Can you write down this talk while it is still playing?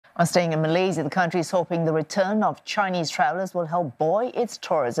While staying in Malaysia, the country is hoping the return of Chinese travellers will help buoy its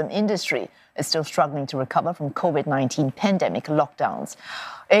tourism industry. It's still struggling to recover from COVID-19 pandemic lockdowns.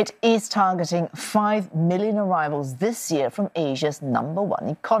 It is targeting 5 million arrivals this year from Asia's #1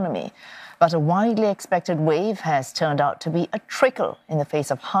 economy. But a widely expected wave has turned out to be a trickle in the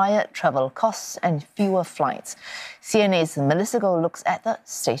face of higher travel costs and fewer flights. CNA's Melissa Goh looks at the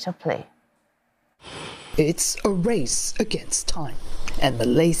state of play. It's a race against time, and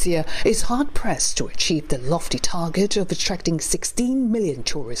Malaysia is hard-pressed to achieve the lofty target of attracting 16 million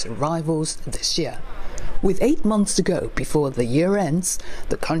tourist arrivals this year. With 8 months to go before the year ends,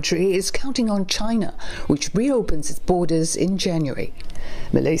 the country is counting on China, which reopens its borders in January.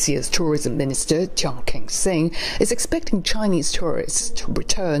 Malaysia's tourism minister, Cheong Keng Seng, is expecting Chinese tourists to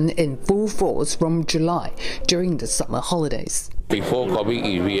return in full force from July during the summer holidays. Before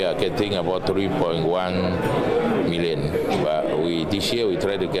COVID, we are getting about 3.1 million. But this year we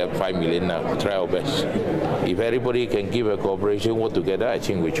try to get 5 million now. Try our best. If everybody can give a cooperation, work together, I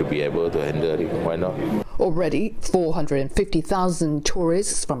think we should be able to handle it. Why not? Already, 450,000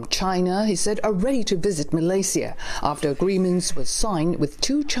 tourists from China, he said, are ready to visit Malaysia after agreements were signed with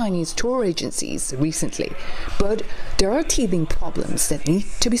 2 Chinese tour agencies recently. But there are teething problems that need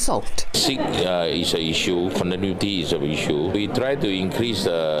to be solved. Sick is an issue, continuity is an issue. We try to increase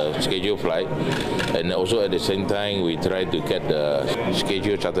the scheduled flight, and also at the same time we try to get the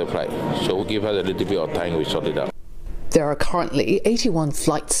scheduled charter flight. So give us a little bit of time, we sort it out. There are currently 81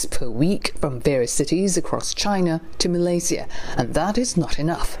 flights per week from various cities across China to Malaysia, and that is not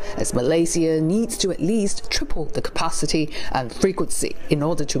enough, as Malaysia needs to at least triple the capacity and frequency in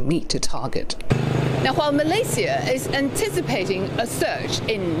order to meet the target. Now, while Malaysia is anticipating a surge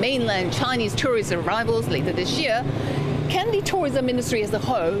in mainland Chinese tourist arrivals later this year, can the tourism industry as a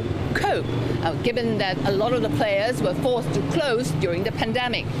whole cope, given that a lot of the players were forced to close during the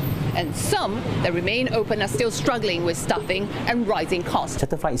pandemic? And some that remain open are still struggling with staffing and rising costs.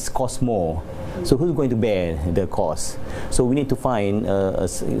 Charter flights cost more, so who's going to bear the cost? So we need to find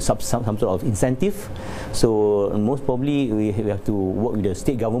some sort of incentive. So most probably we have to work with the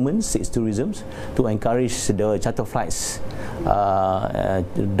state governments, state tourisms, to encourage the charter flights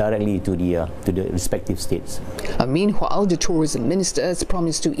directly to the respective states. Meanwhile, the tourism minister has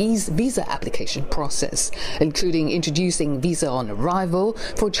promised to ease visa application process, including introducing visa on arrival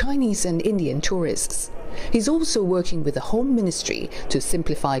for Chinese and Indian tourists. He's also working with the Home Ministry to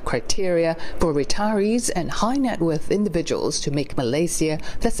simplify criteria for retirees and high net worth individuals to make Malaysia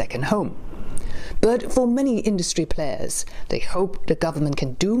their second home. But for many industry players, they hope the government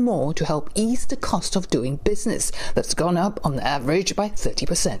can do more to help ease the cost of doing business that's gone up on average by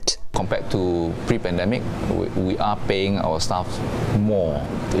 30%. Compared to pre-pandemic, we are paying our staff more.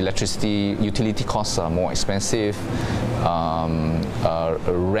 Electricity, utility costs are more expensive.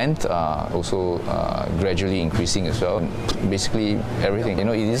 Rent are also gradually increasing as well. Basically everything.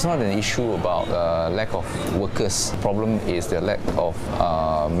 It is not an issue about lack of workers. The problem is the lack of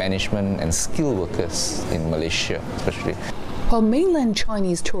management and skilled workers in Malaysia, especially. While mainland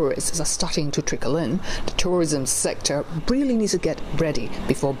Chinese tourists are starting to trickle in, the tourism sector really needs to get ready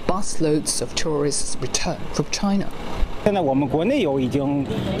before busloads of tourists return from China. 现在我们国内游已经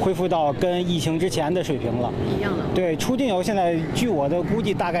恢复到跟疫情之前的水平了。一样的。对，出境游现在据我的估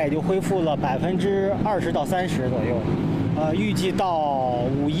计，大概也就恢复了20%到30%左右。预计到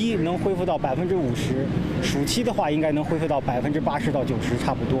5·1能恢复到50%，暑期的话应该能恢复到80%到90%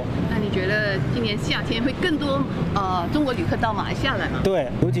差不多。那你觉得今年夏天会更多中国旅客到马来西亚来吗？对，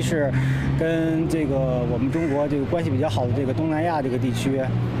尤其是跟我们中国关系比较好的东南亚这个地区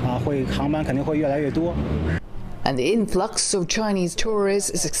航班肯定会越来越多。And the influx of Chinese tourists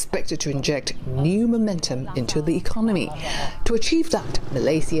is expected to inject new momentum into the economy. To achieve that,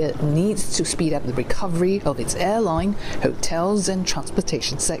 Malaysia needs to speed up the recovery of its airline, hotels and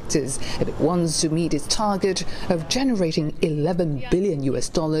transportation sectors if it wants to meet its target of generating $11 billion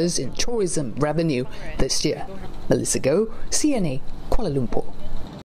in tourism revenue this year. Melissa Goh, CNA, Kuala Lumpur.